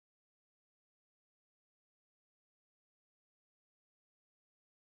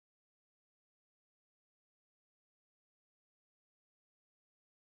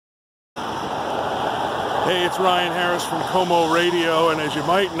Hey, it's Ryan Harris from Como Radio, and as you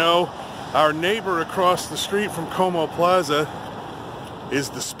might know, our neighbor across the street from Como Plaza is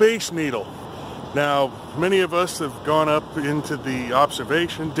the Space Needle. Now, many of us have gone up into the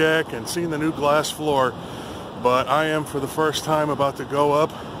observation deck and seen the new glass floor, but I am for the first time about to go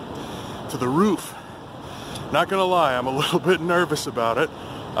up to the roof. Not gonna lie, I'm a little bit nervous about it.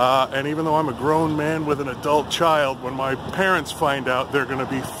 And even though I'm a grown man with an adult child, when my parents find out, they're going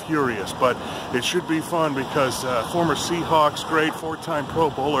to be furious. But it should be fun because former Seahawks great, four-time Pro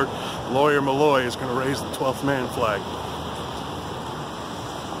Bowler, Lawyer Milloy is going to raise the 12th man flag.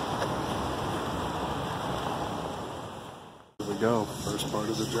 Here we go, first part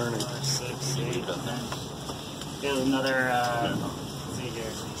of the journey. 6, 8, 9. There's another, see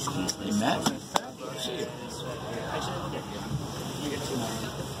here. You met? You get 2 more.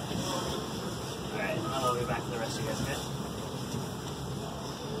 Alright, I'll be back for the rest of you guys, okay?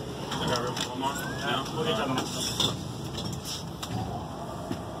 I got room for one more? No? We'll get talking about.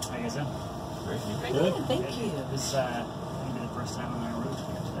 How you guys doing? Great. Good, thank you. This is going to be the first time on our roof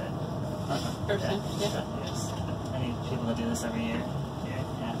here today. First time? Yeah. Yes. Any people that do this every year? Yeah.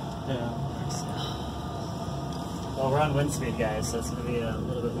 Well, we're on wind speed, guys, so it's going to be a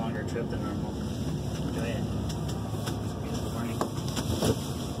little bit longer trip than normal. Enjoy it.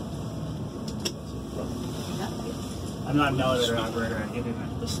 I'm not an elevator operator. I give you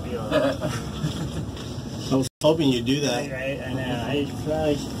the spiel. I was hoping you'd do that. Right? I know. I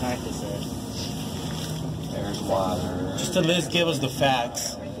probably should practice it. There's water. Just at least give us the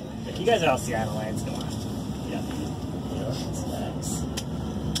facts. You guys are all Seattleites. Come on. Yeah. It's nice.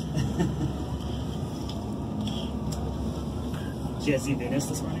 Did you guys see Venus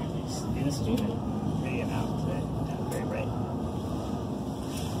this morning? Venus was pretty out today. Yeah, very bright.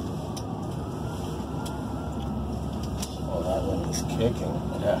 Oh, that one is kicking.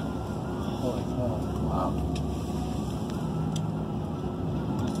 Yeah. Holy cow. Wow.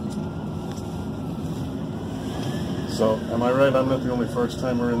 So, am I right? I'm not the only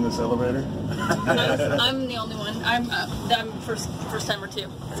first-timer in this elevator? I'm the only one. I'm first timer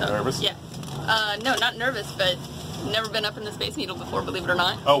too. So, Nervous? Yeah. No, not nervous, but never been up in the Space Needle before, believe it or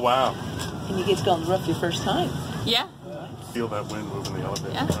not. Oh, wow. And you get to go on the roof your first time. Yeah. Feel that wind moving the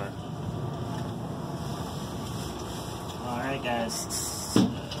elevator. Yeah. Alright, guys.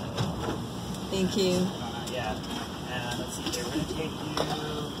 Thank you. Yeah. And let's see here. We're going to take you.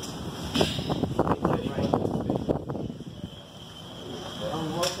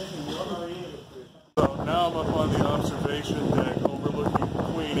 So now I'm up on the observation deck overlooking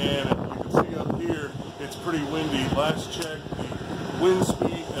Queen Anne, and you can see up here it's pretty windy. Last check, the wind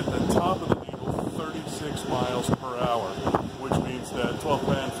speed at the top of the needle 36 miles per hour, which means that 12th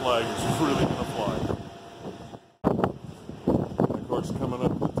man flag is really going to fly. And of course, coming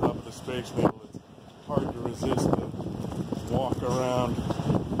up at the top of the Space Needle, it's hard to resist the walk around.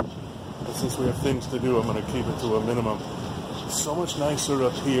 But since we have things to do, I'm going to keep it to a minimum. So much nicer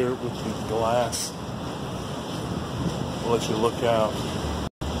up here with the glass. I'll let you look out.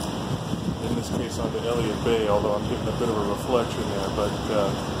 In this case onto Elliott Bay, although I'm getting a bit of a reflection there, but you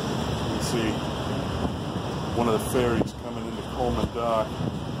can see one of the ferries coming into Coleman Dock.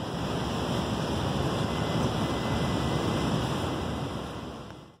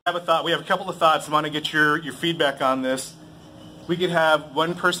 We have a couple of thoughts. I want to get your feedback on this. We could have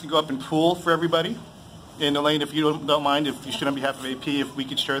one person go up and pool for everybody. And Elaine, if you don't mind, if you should on behalf of AP, if we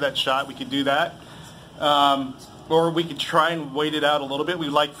could share that shot, we could do that. Or we could try and wait it out a little bit. We'd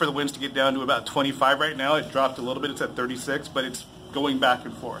like for the winds to get down to about 25 right now. It dropped a little bit. It's at 36, but it's going back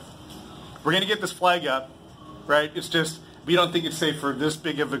and forth. We're going to get this flag up, right? It's just, we don't think it's safe for this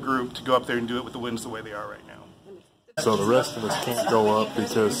big of a group to go up there and do it with the winds the way they are right now. So the rest of us can't go up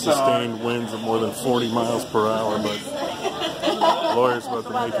because sustained winds of more than 40 miles per hour, but the lawyer's about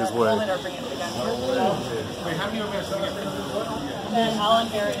to make his way. And then I'll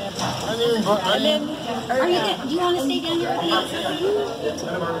inherit it. And then, Do you want to stay down here with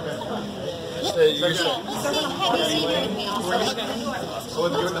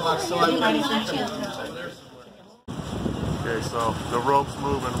Okay, so the rope's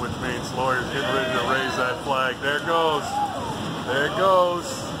moving, which means lawyer's getting ready to raise that flag. There it goes. There it goes.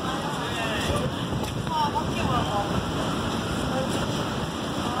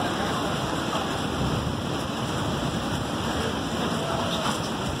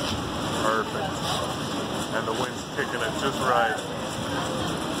 Perfect. And the wind's kicking it just right.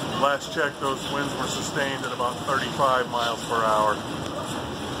 Last check, those winds were sustained at about 35 miles per hour.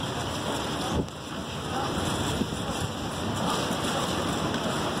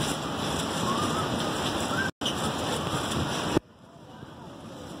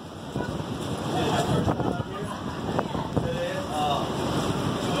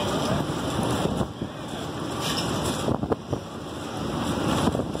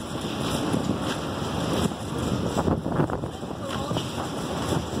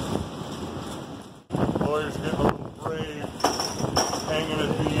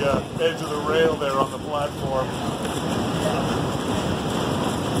 edge of the rail there on the platform.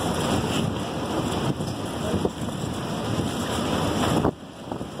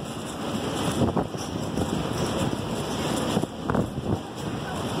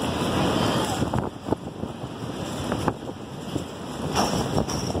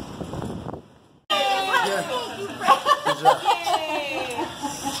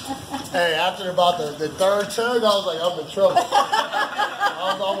 Hey, after about the third tug, I was like, I'm in trouble.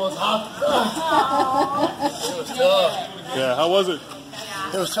 I was almost hot. It was tough. Yeah, how was it?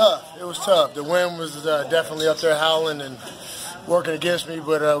 It was tough. It was tough. The wind was definitely up there howling and working against me,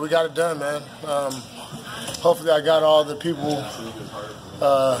 but we got it done, man. Hopefully I got all the people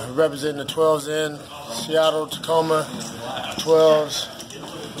representing the 12s in. Seattle, Tacoma, 12s.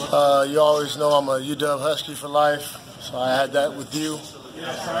 You always know I'm a UW Husky for life, so I had that with you.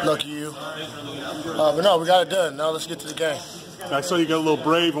 Lucky you. But no, we got it done. Now let's get to the game. I saw you got a little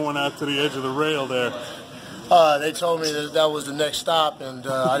brave and went out to the edge of the rail there. They told me that was the next stop, and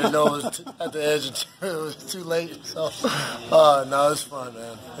I didn't know it was at the edge until it was too late. So, no, it's fun,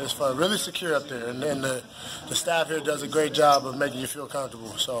 man. It's fun. Really secure up there, and the staff here does a great job of making you feel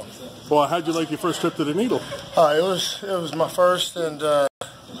comfortable. So, Well, how'd you like your first trip to the Needle? it was my first, and I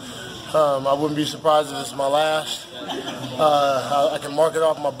wouldn't be surprised if it's my last. I can mark it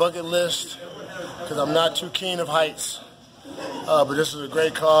off my bucket list because I'm not too keen of heights. But this is a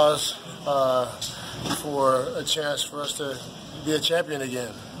great cause for a chance for us to be a champion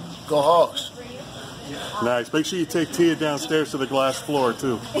again. Go Hawks. Nice. Make sure you take Tia downstairs to the glass floor,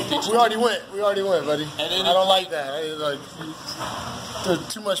 too. We already went, buddy. I don't like that.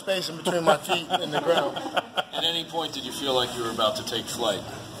 There's too much space in between my feet and the ground. At any point, did you feel like you were about to take flight?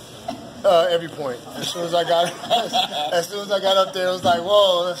 Every point. As soon as I got up there, it was like,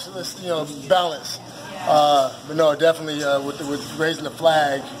 whoa, let's balance. But no, definitely with raising the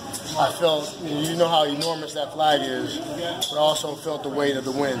flag, I felt, you know how enormous that flag is, but I also felt the weight of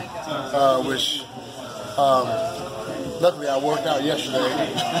the wind, which luckily I worked out yesterday,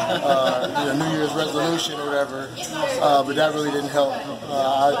 New Year's resolution or whatever, but that really didn't help.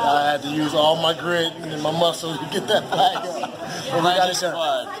 I had to use all my grit and my muscles to get that flag up. But we got it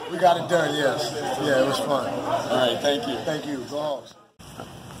done. We got it done, yes. Yeah, it was fun. All right, thank you. Thank you. Go Hawks.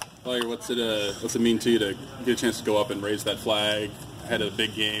 Lawyer, what's it mean to you to get a chance to go up and raise that flag ahead of the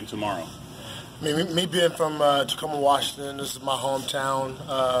big game tomorrow? Me being from Tacoma, Washington, this is my hometown.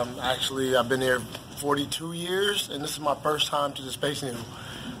 Actually, I've been here 42 years, and this is my first time to the Space Needle.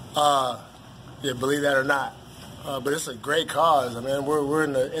 Yeah, believe that or not. But it's a great cause. I mean, we're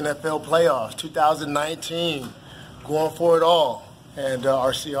in the NFL playoffs, 2019, going for it all, and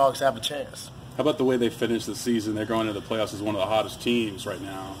our Seahawks have a chance. How about the way they finished the season? They're going into the playoffs as one of the hottest teams right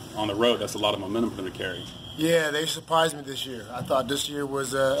now. On the road, that's a lot of momentum for them to carry. Yeah, they surprised me this year. I thought this year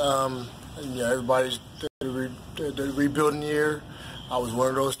was everybody's the rebuilding year. I was one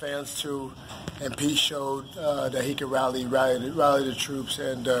of those fans too, and Pete showed that he could rally the troops,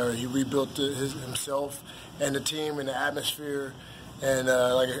 and he rebuilt himself and the team and the atmosphere, and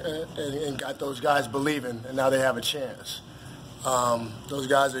and got those guys believing, and now they have a chance. Those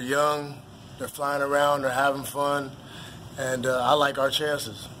guys are young, they're flying around, they're having fun, and I like our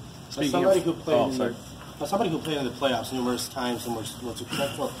chances. As somebody who played in the playoffs numerous times and was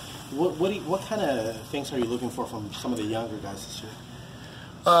successful, what kind of things are you looking for from some of the younger guys this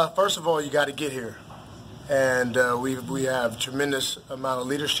year? First of all, you got to get here, and we have tremendous amount of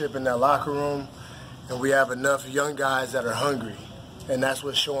leadership in that locker room, and we have enough young guys that are hungry, and that's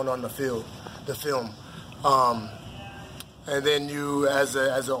what's showing on the film. And then you, as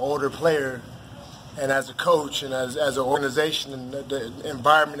an older player, and as a coach, and as an organization, and the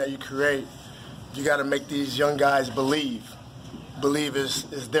environment that you create, you got to make these young guys believe. Believe is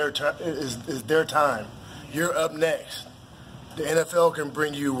their time. You're up next. The NFL can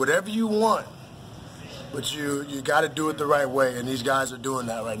bring you whatever you want, but you got to do it the right way, and these guys are doing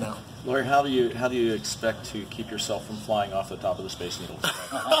that right now. Lawyer, how do you expect to keep yourself from flying off the top of the Space Needle?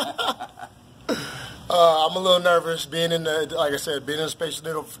 I'm a little nervous being in the Space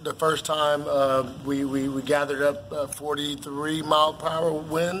Needle the first time. We gathered up 43 mile per hour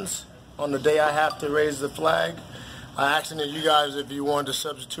winds on the day I have to raise the flag. I asked you guys if you wanted to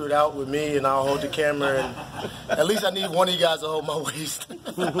substitute out with me, and I'll hold the camera. And at least I need one of you guys to hold my waist.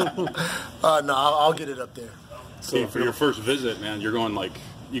 No, I'll get it up there. So for your first visit, man, you're going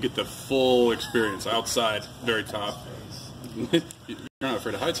you get the full experience outside, very top. You're not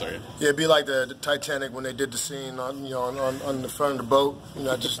afraid of heights, are you? Yeah, it'd be like the Titanic when they did the scene on the front of the boat.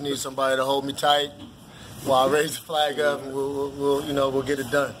 I just need somebody to hold me tight Well, I'll raise the flag up, and we'll get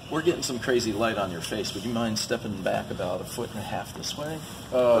it done. We're getting some crazy light on your face. Would you mind stepping back about 1.5 feet this way?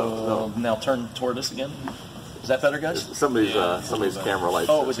 No. Now turn toward us again. Is that better, guys? Somebody's camera lights.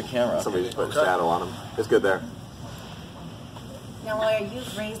 Oh, it was a camera. Somebody's put a shadow on him. It's good there. Now, Lawyer,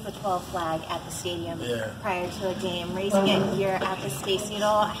 you've raised the 12 flag at the stadium prior to a game. Raising it here at the Space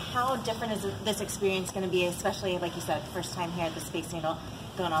Needle, how different is this experience going to be, especially, like you said, first time here at the Space Needle,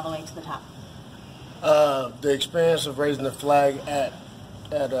 going all the way to the top? The experience of raising the flag at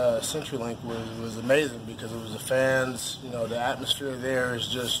CenturyLink was amazing because it was the fans. The atmosphere there is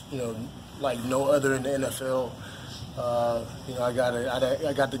just like no other in the NFL.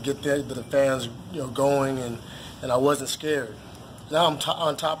 I got to get the fans going, and I wasn't scared. Now I'm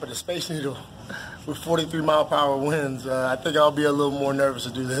on top of the Space Needle with 43-mile-per-hour winds. I think I'll be a little more nervous to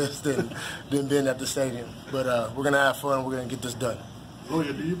do this than being at the stadium. But we're going to have fun. We're going to get this done.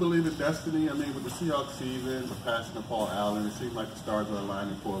 Lawyer, do you believe in destiny? I mean, with the Seahawks season, the passing of Paul Allen, it seems like the stars are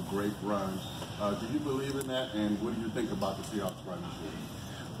aligning for a great run. Do you believe in that, and what do you think about the Seahawks run this year?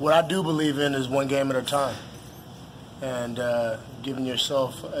 What I do believe in is one game at a time, and giving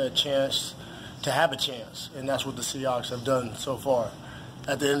yourself a chance to have a chance, and that's what the Seahawks have done so far.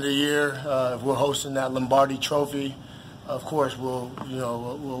 At the end of the year, if we're hosting that Lombardi Trophy, of course we'll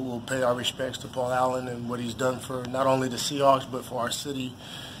pay our respects to Paul Allen and what he's done for not only the Seahawks but for our city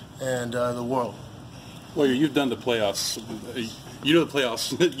and the world. Well, you've done the playoffs. You know the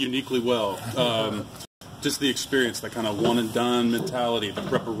playoffs uniquely well. Just the experience, that kind of one-and-done mentality, the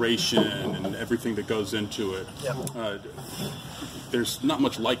preparation, and everything that goes into it. Yep. There's not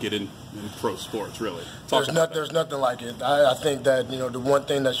much like it in pro sports, really. There's nothing like it. I think that the one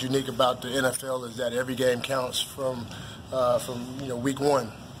thing that's unique about the NFL is that every game counts from week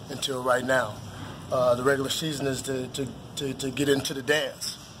one until right now. The regular season is to get into the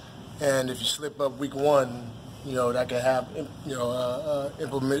dance, and if you slip up week one, that can have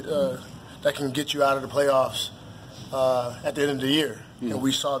that can get you out of the playoffs at the end of the year, and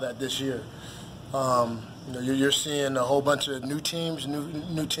we saw that this year. You're seeing a whole bunch of new teams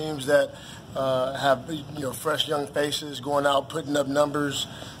that have fresh young faces going out putting up numbers.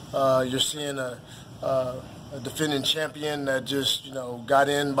 You're seeing a defending champion that just got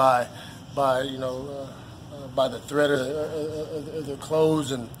in by the thread of their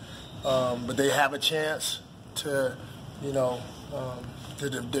clothes, and but they have a chance to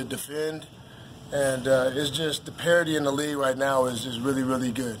defend, and it's just the parity in the league right now is just really,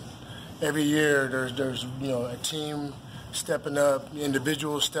 really good. Every year there's a team stepping up,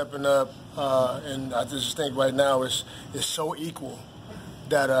 individuals stepping up, and I just think right now it's so equal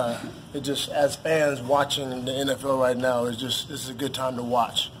that it just, as fans watching the NFL right now, this is a good time to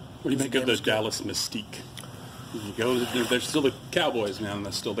watch. What do you make of the Dallas mystique? You go, they're still the Cowboys, man.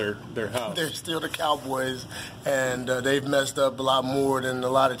 That's still their house. They're still the Cowboys, and they've messed up a lot more than a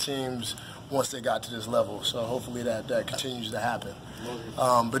lot of teams once they got to this level. So hopefully that continues to happen.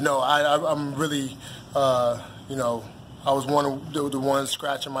 But no, I'm really, I was one of the ones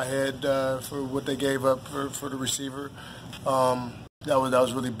scratching my head for what they gave up for the receiver. That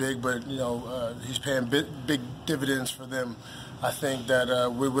was really big, but he's paying big dividends for them. I think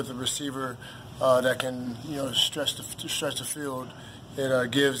that with a receiver that can stretch the field,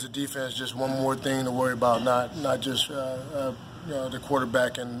 it gives the defense just one more thing to worry about, not just the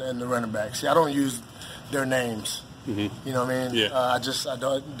quarterback and the running back. See, I don't use their names. Mm-hmm. You know what I mean? Yeah. I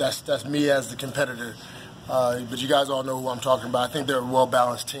don't. That's me as the competitor. But you guys all know who I'm talking about. I think they're a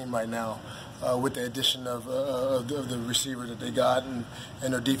well-balanced team right now. With the addition of the receiver that they got, and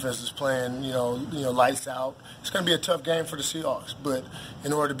their defense is playing, lights out. It's going to be a tough game for the Seahawks, but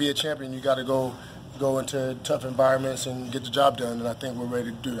in order to be a champion, you got to go into tough environments and get the job done, and I think we're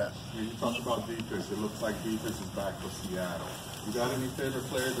ready to do that. Yeah, you talked about defense. It looks like defense is back for Seattle. You got any favorite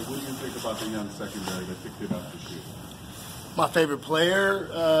players, and what do you think about the young secondary that picked it up this year? My favorite player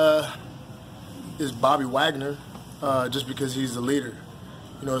is Bobby Wagner, just because he's the leader.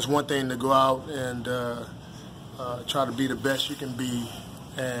 It's one thing to go out and try to be the best you can be,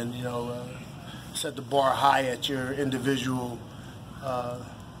 and set the bar high at your individual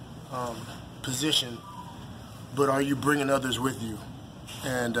position. But are you bringing others with you?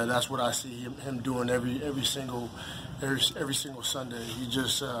 And that's what I see him doing every single Sunday.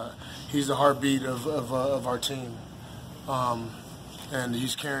 He's the heartbeat of our team, and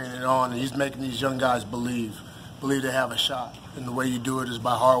he's carrying it on, and he's making these young guys believe they have a shot. And the way you do it is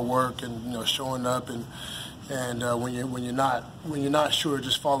by hard work and showing up, and when you're not sure,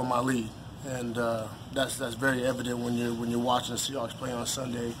 just follow my lead. And that's very evident when you're watching the Seahawks play on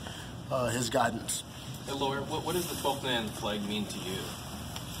Sunday. His guidance. Hey, Lawyer, what does the 12-man flag mean to you?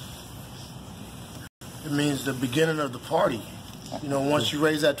 It means the beginning of the party. You know, once you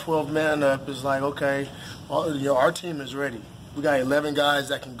raise that 12 man up, it's like, okay, our team is ready. We got 11 guys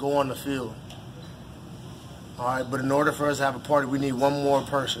that can go on the field. All right, but in order for us to have a party, we need one more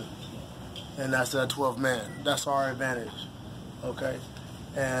person, and that's that 12 man. That's our advantage, okay?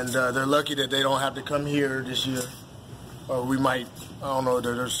 And they're lucky that they don't have to come here this year. Or we might, I don't know,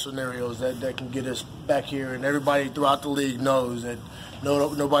 there's scenarios that can get us back here. And everybody throughout the league knows that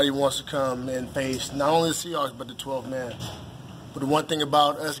nobody wants to come and face not only the Seahawks but the 12 man. But the one thing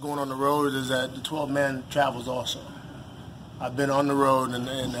about us going on the road is that the 12 man travels also. I've been on the road, and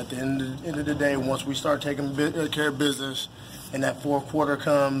at the end of the day, once we start taking care of business and that fourth quarter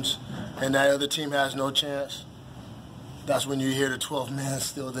comes and that other team has no chance, that's when you hear the 12 man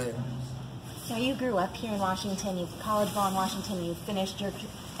still there. Now, you grew up here in Washington, you college ball in Washington, you finished your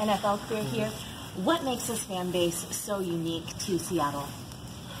NFL career here. What makes this fan base so unique to Seattle?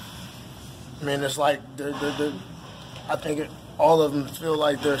 I mean, it's like I think all of them feel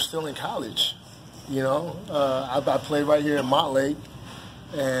like they're still in college. You know, I played right here in Montlake,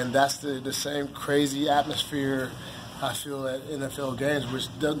 and that's the same crazy atmosphere I feel at NFL games, which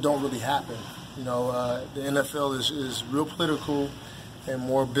don't really happen. You know, the NFL is real political and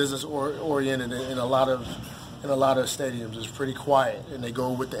more business oriented in a lot of stadiums. It's pretty quiet, and they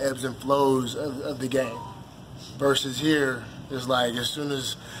go with the ebbs and flows of the game. Versus here, it's like as soon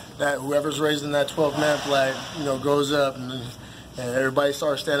as that whoever's raising that 12-man flag, you know, goes up and everybody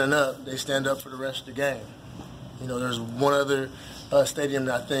starts standing up, they stand up for the rest of the game. You know, there's one other stadium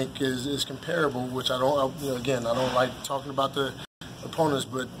that I think is comparable, which I don't like talking about the opponents,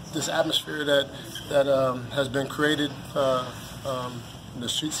 but this atmosphere that has been created, the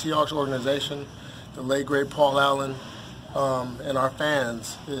Seahawks organization, the late great Paul Allen, and our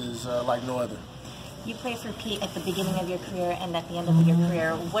fans is like no other. You played for Pete at the beginning of your career and at the end of your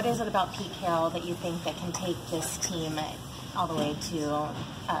career. What is it about Pete Carroll that you think that can take this team all the way to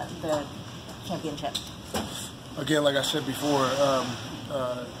the championship? Again, like I said before,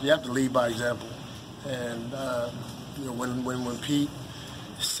 you have to lead by example. And you know, when Pete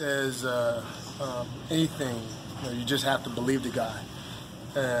says anything, you know, you just have to believe the guy.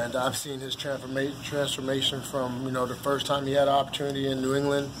 And I've seen his transformation from, you know, the first time he had an opportunity in New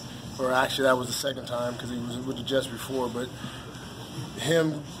England, or actually that was the second time because he was with the Jets before, but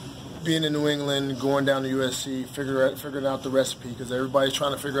him being in New England, going down to USC, figuring out the recipe, because everybody's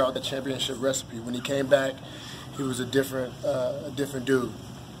trying to figure out the championship recipe. When he came back, he was a different dude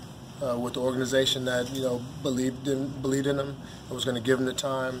with the organization that, you know, believed in him and was going to give him the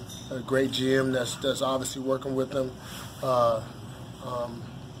time. A great GM that's obviously working with him.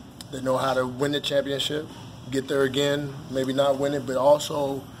 They know how to win the championship, get there again, maybe not win it, but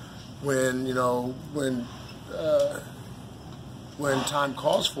also when time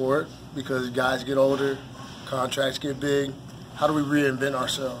calls for it, because guys get older, contracts get big, how do we reinvent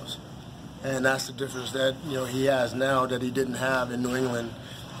ourselves? And that's the difference that, you know, he has now that he didn't have in New England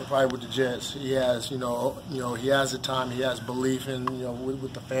and probably with the Jets. He has, he has the time, he has belief in,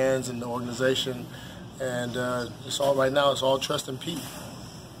 with the fans and the organization, and it's all trust in Pete.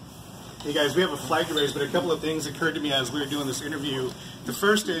 Hey guys, we have a flag to raise, but a couple of things occurred to me as we were doing this interview. The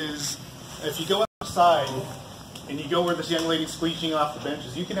first is, if you go outside and you go where this young lady's squeezing off the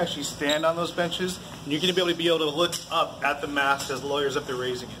benches, you can actually stand on those benches, and you're going to be able to look up at the mast as the lawyer's up there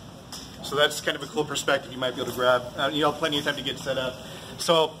raising it. So that's kind of a cool perspective you might be able to grab. You have plenty of time to get set up.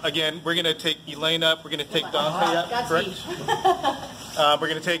 So again, we're going to take Elaine up. We're going to take Dante up, correct? We're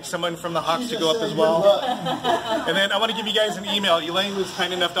going to take someone from the Hawks to go up as well. And then I want to give you guys an email. Elaine was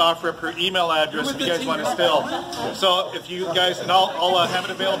kind enough to offer up her email address if you guys want to still. So if you guys, and I'll have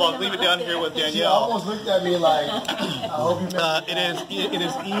it available. I'll leave it down here with Danielle. She almost looked at me like, I hope you it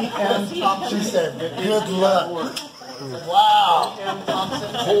is E.M. Thompson. She said, good luck. Wow.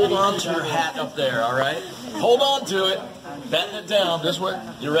 Hold on to your hat up there, all right? Hold on to it. Batten it down. This way?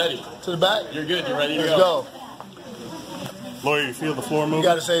 You're ready. To the back? You're good. You're ready to Let's go. Lawyer, you feel the floor moving? You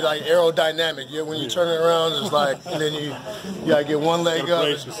got to say like aerodynamic. Yeah, when you turn it around, it's like, and then you got to get one leg up.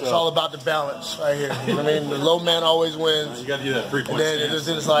 It's all about the balance right here. You know what I mean? The low man always wins. You got to do that 3-point And then stance.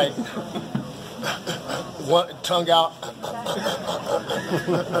 it's like one tongue out.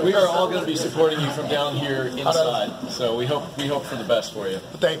 We are all going to be supporting you from down here inside. So we hope for the best for you.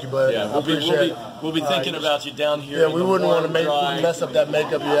 Thank you, bud. Yeah, we'll be thinking about you down here. Yeah, we wouldn't want to mess up that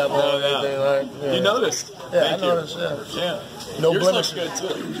makeup you have on. Yeah. You noticed. Yeah, Thank I noticed. Yeah. No Yours blemishes. looks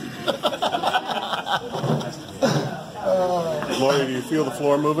good too. Lawyer, do you feel the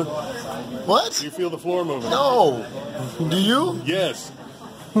floor moving? What? Do you feel the floor moving? No. Do you? Yes.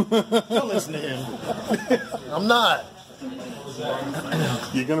 Don't listen to him. I'm not.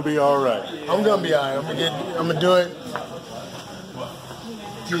 You're gonna be all right. I'm gonna be all right. I'm gonna do it.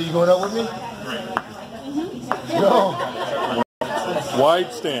 You going up with me? No.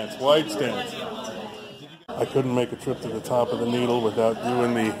 Wide stance, wide stance. I couldn't make a trip to the top of the needle without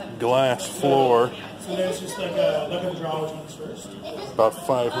doing the glass floor. So there's just like a draw which one's first. About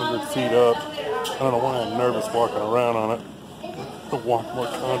 500 feet up. I don't know why I'm nervous walking around on it. I'll walk more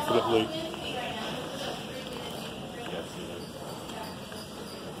confidently.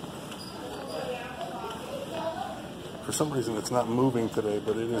 For some reason it's not moving today,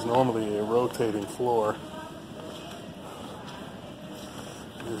 but it is normally a rotating floor.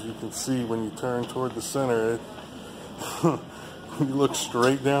 As you can see, when you turn toward the center, you look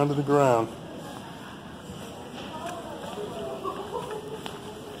straight down to the ground.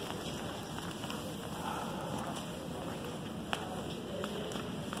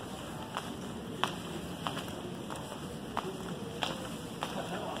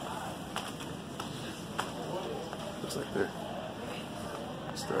 Looks like they're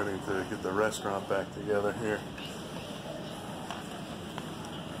starting to get the restaurant back together here.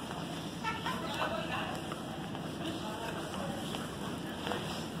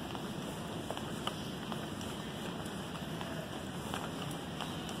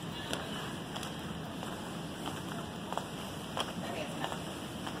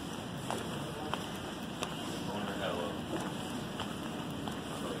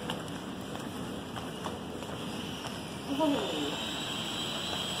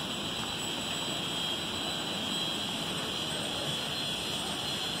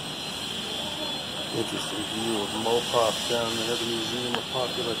 Interesting view of Mopop down there, the Museum of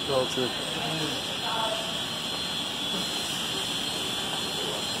Popular Culture.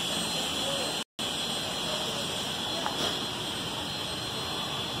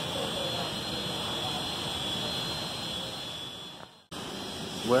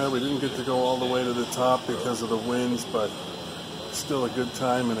 Well, we didn't get to go all the way to the top because of the winds, but still a good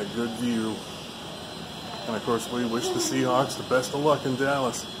time and a good view. And of course, we wish the Seahawks the best of luck in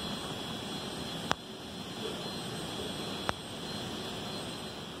Dallas.